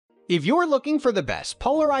If you're looking for the best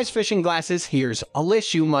polarized fishing glasses, here's a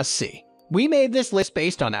list you must see. We made this list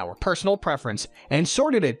based on our personal preference and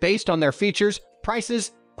sorted it based on their features,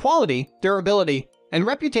 prices, quality, durability, and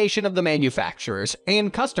reputation of the manufacturers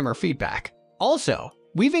and customer feedback. Also,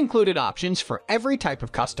 we've included options for every type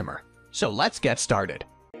of customer. So let's get started.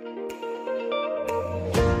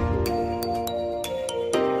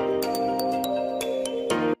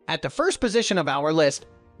 At the first position of our list,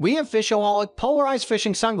 we have Fishoholic Polarized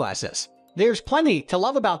Fishing Sunglasses. There's plenty to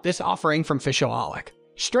love about this offering from Fishoholic.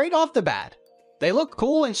 Straight off the bat, they look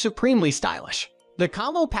cool and supremely stylish. The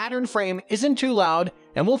combo pattern frame isn't too loud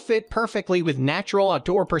and will fit perfectly with natural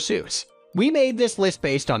outdoor pursuits. We made this list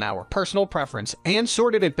based on our personal preference and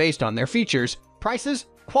sorted it based on their features, prices,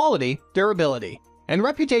 quality, durability, and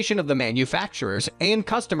reputation of the manufacturers and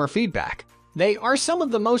customer feedback. They are some of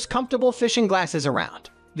the most comfortable fishing glasses around.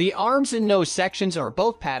 The arms and nose sections are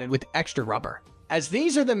both padded with extra rubber. As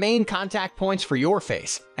these are the main contact points for your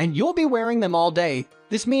face, and you'll be wearing them all day,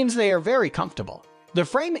 this means they are very comfortable. The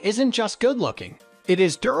frame isn't just good looking, it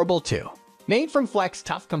is durable too. Made from Flex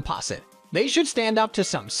Tough Composite, they should stand up to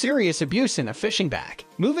some serious abuse in a fishing bag.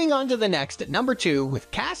 Moving on to the next at number 2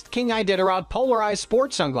 with KastKing Iditarod Polarized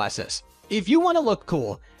Sport Sunglasses. If you want to look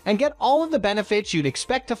cool and get all of the benefits you'd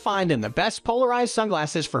expect to find in the best polarized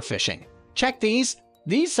sunglasses for fishing, check these.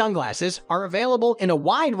 These sunglasses are available in a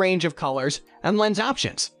wide range of colors and lens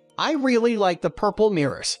options. I really like the purple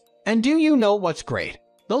mirrors. And do you know what's great?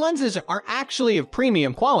 The lenses are actually of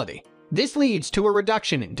premium quality. This leads to a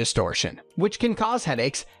reduction in distortion, which can cause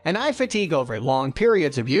headaches and eye fatigue over long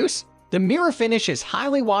periods of use. The mirror finish is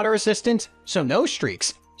highly water resistant, so no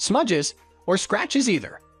streaks, smudges, or scratches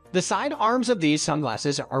either. The side arms of these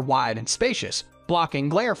sunglasses are wide and spacious, blocking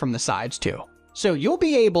glare from the sides too. So you'll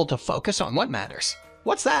be able to focus on what matters.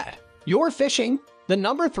 What's that? You're fishing? The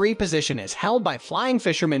number 3 position is held by Flying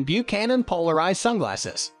Fisherman Buchanan Polarized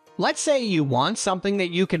Sunglasses. Let's say you want something that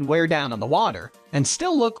you can wear down on the water and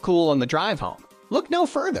still look cool on the drive home. Look no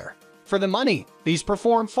further. For the money, these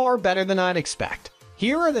perform far better than I'd expect.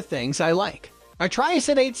 Here are the things I like. A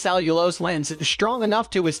triacetate cellulose lens is strong enough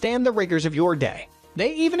to withstand the rigors of your day.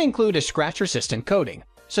 They even include a scratch-resistant coating,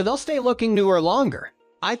 so they'll stay looking newer longer.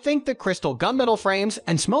 I think the crystal gunmetal frames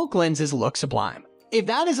and smoke lenses look sublime. If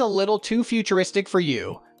that is a little too futuristic for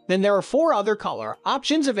you, then there are 4 other color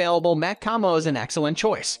options available. Matte Camo is an excellent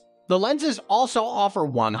choice. The lenses also offer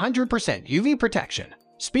 100% UV protection.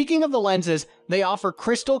 Speaking of the lenses, they offer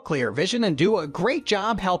crystal clear vision and do a great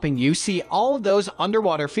job helping you see all of those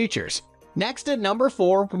underwater features. Next at number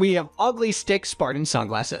 4, we have Oakley Stik Spartan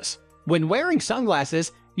Sunglasses. When wearing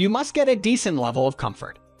sunglasses, you must get a decent level of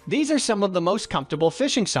comfort. These are some of the most comfortable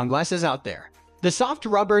fishing sunglasses out there. The soft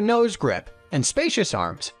rubber nose grip and spacious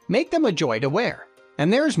arms make them a joy to wear.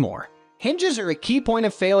 And there's more. Hinges are a key point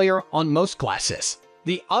of failure on most glasses.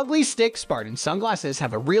 The Oakley Stik Spartan sunglasses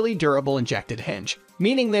have a really durable injected hinge,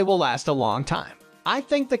 meaning they will last a long time. I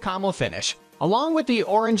think the camo finish, along with the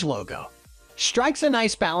orange logo, strikes a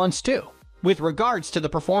nice balance too. With regards to the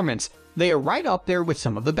performance, they are right up there with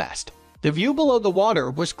some of the best. The view below the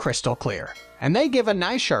water was crystal clear, and they give a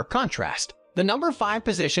nice sharp contrast. The number 5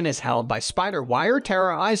 position is held by SpiderWire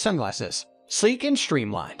Terra Eye Sunglasses. Sleek and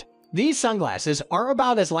streamlined, these sunglasses are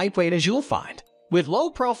about as lightweight as you'll find. With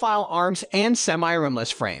low-profile arms and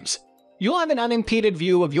semi-rimless frames, you'll have an unimpeded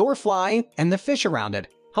view of your fly and the fish around it,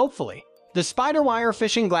 hopefully. The SpiderWire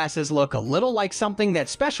fishing glasses look a little like something that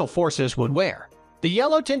Special Forces would wear. The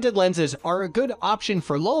yellow-tinted lenses are a good option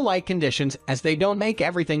for low-light conditions as they don't make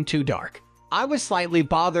everything too dark. I was slightly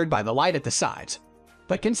bothered by the light at the sides,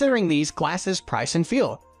 but considering these glasses' price and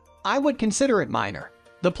feel, I would consider it minor.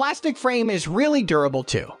 The plastic frame is really durable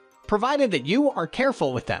too, provided that you are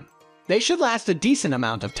careful with them. They should last a decent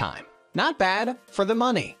amount of time. Not bad for the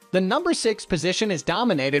money. The number 6 position is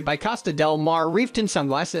dominated by Costa del Mar Reefton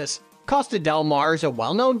Sunglasses. Costa del Mar is a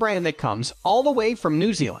well-known brand that comes all the way from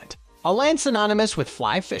New Zealand, a land synonymous with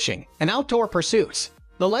fly fishing and outdoor pursuits.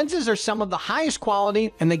 The lenses are some of the highest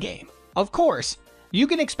quality in the game. Of course, you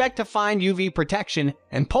can expect to find UV protection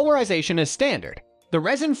and polarization as standard. The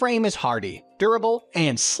resin frame is hardy, durable,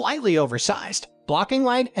 and slightly oversized, blocking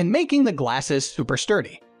light and making the glasses super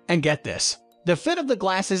sturdy. And get this, the fit of the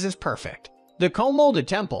glasses is perfect. The comb-molded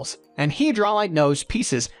temples and hydraulic nose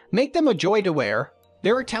pieces make them a joy to wear.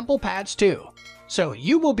 There are temple pads too, so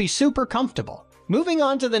you will be super comfortable. Moving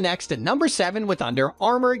on to the next at number 7 with Under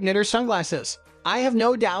Armour Igniter Sunglasses. I have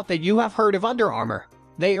no doubt that you have heard of Under Armour.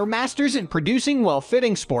 They are masters in producing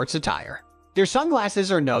well-fitting sports attire. Their sunglasses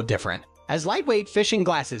are no different. As lightweight fishing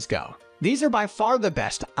glasses go, these are by far the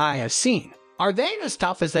best I have seen. Are they as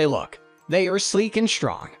tough as they look? They are sleek and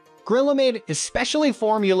strong. Grillamid is specially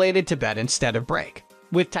formulated to bend instead of break.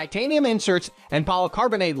 With titanium inserts and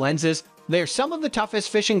polycarbonate lenses, they're some of the toughest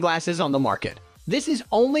fishing glasses on the market. This is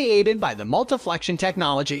only aided by the multiflexion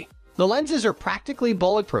technology. The lenses are practically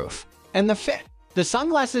bulletproof. And the fit. The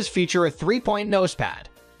sunglasses feature a 3-point nose pad,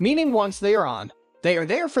 meaning once they are on, they are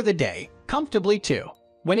there for the day, comfortably too.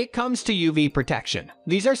 When it comes to UV protection,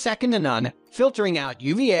 these are second to none, filtering out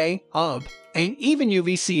UVA, UV, and even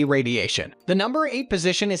UVC radiation. The number 8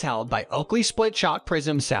 position is held by Oakley Split-Shot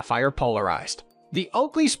Prizm Sapphire Polarized. The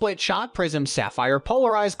Oakley Split-Shot Prizm Sapphire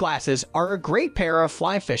Polarized glasses are a great pair of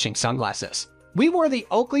fly fishing sunglasses. We wore the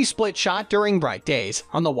Oakley Split-Shot during bright days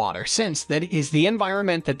on the water since that is the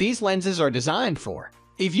environment that these lenses are designed for.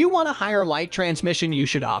 If you want a higher light transmission, you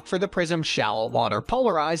should opt for the Prizm Shallow Water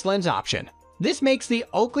Polarized lens option. This makes the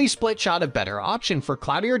Oakley Split-Shot a better option for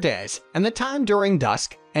cloudier days and the time during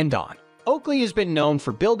dusk and dawn. Oakley has been known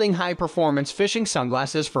for building high-performance fishing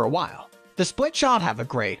sunglasses for a while. The Split-Shot have a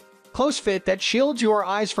great, close fit that shields your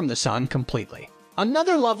eyes from the sun completely.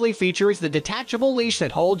 Another lovely feature is the detachable leash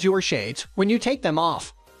that holds your shades when you take them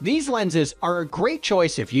off. These lenses are a great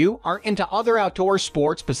choice if you are into other outdoor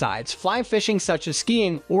sports besides fly fishing such as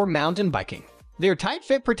skiing or mountain biking. Their tight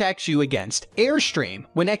fit protects you against airstream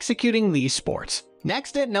when executing these sports.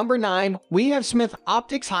 Next at number 9, we have Smith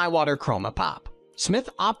Optics Highwater ChromaPop. Smith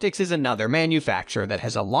Optics is another manufacturer that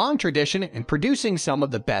has a long tradition in producing some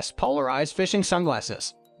of the best polarized fishing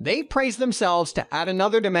sunglasses. They praise themselves to add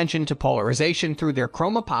another dimension to polarization through their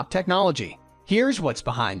ChromaPop technology. Here's what's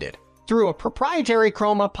behind it. Through a proprietary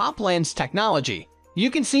ChromaPop lens technology, you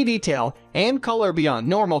can see detail and color beyond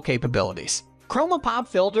normal capabilities. ChromaPop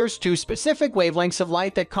filters 2 specific wavelengths of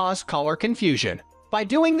light that cause color confusion. By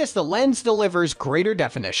doing this, the lens delivers greater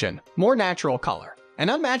definition, more natural color, and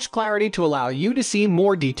unmatched clarity to allow you to see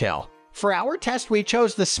more detail. For our test, we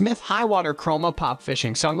chose the Smith Highwater ChromaPop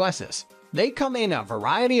fishing sunglasses. They come in a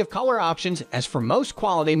variety of color options as for most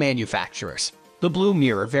quality manufacturers. The blue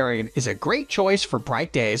mirror variant is a great choice for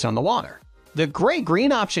bright days on the water. The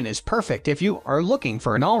gray-green option is perfect if you are looking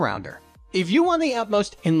for an all-rounder. If you want the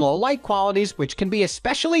utmost in low light qualities, which can be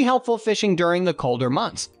especially helpful fishing during the colder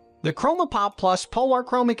months, the ChromaPop Plus Polar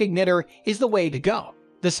Chromic Igniter is the way to go.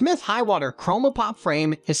 The Smith Highwater ChromaPop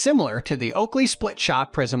frame is similar to the Oakley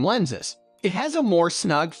Split-Shot Prizm lenses. It has a more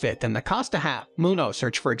snug fit than the Costa Half Moon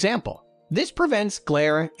Search, for example. This prevents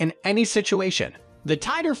glare in any situation. The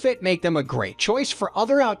tighter fit make them a great choice for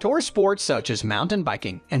other outdoor sports such as mountain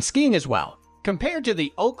biking and skiing as well. Compared to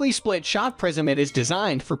the Oakley Split-Shot Prizm, it is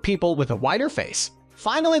designed for people with a wider face.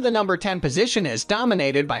 Finally, the number 10 position is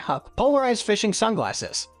dominated by Huck Polarized Fishing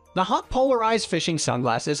Sunglasses. The Huck Polarized Fishing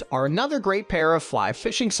Sunglasses are another great pair of fly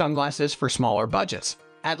fishing sunglasses for smaller budgets.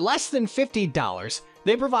 At less than $50,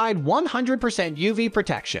 they provide 100% UV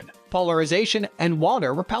protection, polarization, and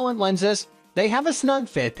water repellent lenses. They have a snug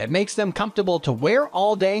fit that makes them comfortable to wear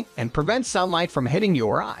all day and prevents sunlight from hitting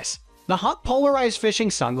your eyes. The Huck Polarized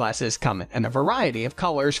Fishing Sunglasses come in a variety of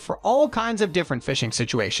colors for all kinds of different fishing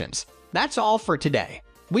situations. That's all for today.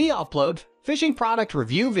 We upload fishing product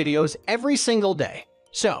review videos every single day.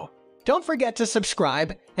 So, don't forget to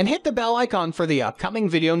subscribe and hit the bell icon for the upcoming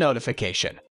video notification.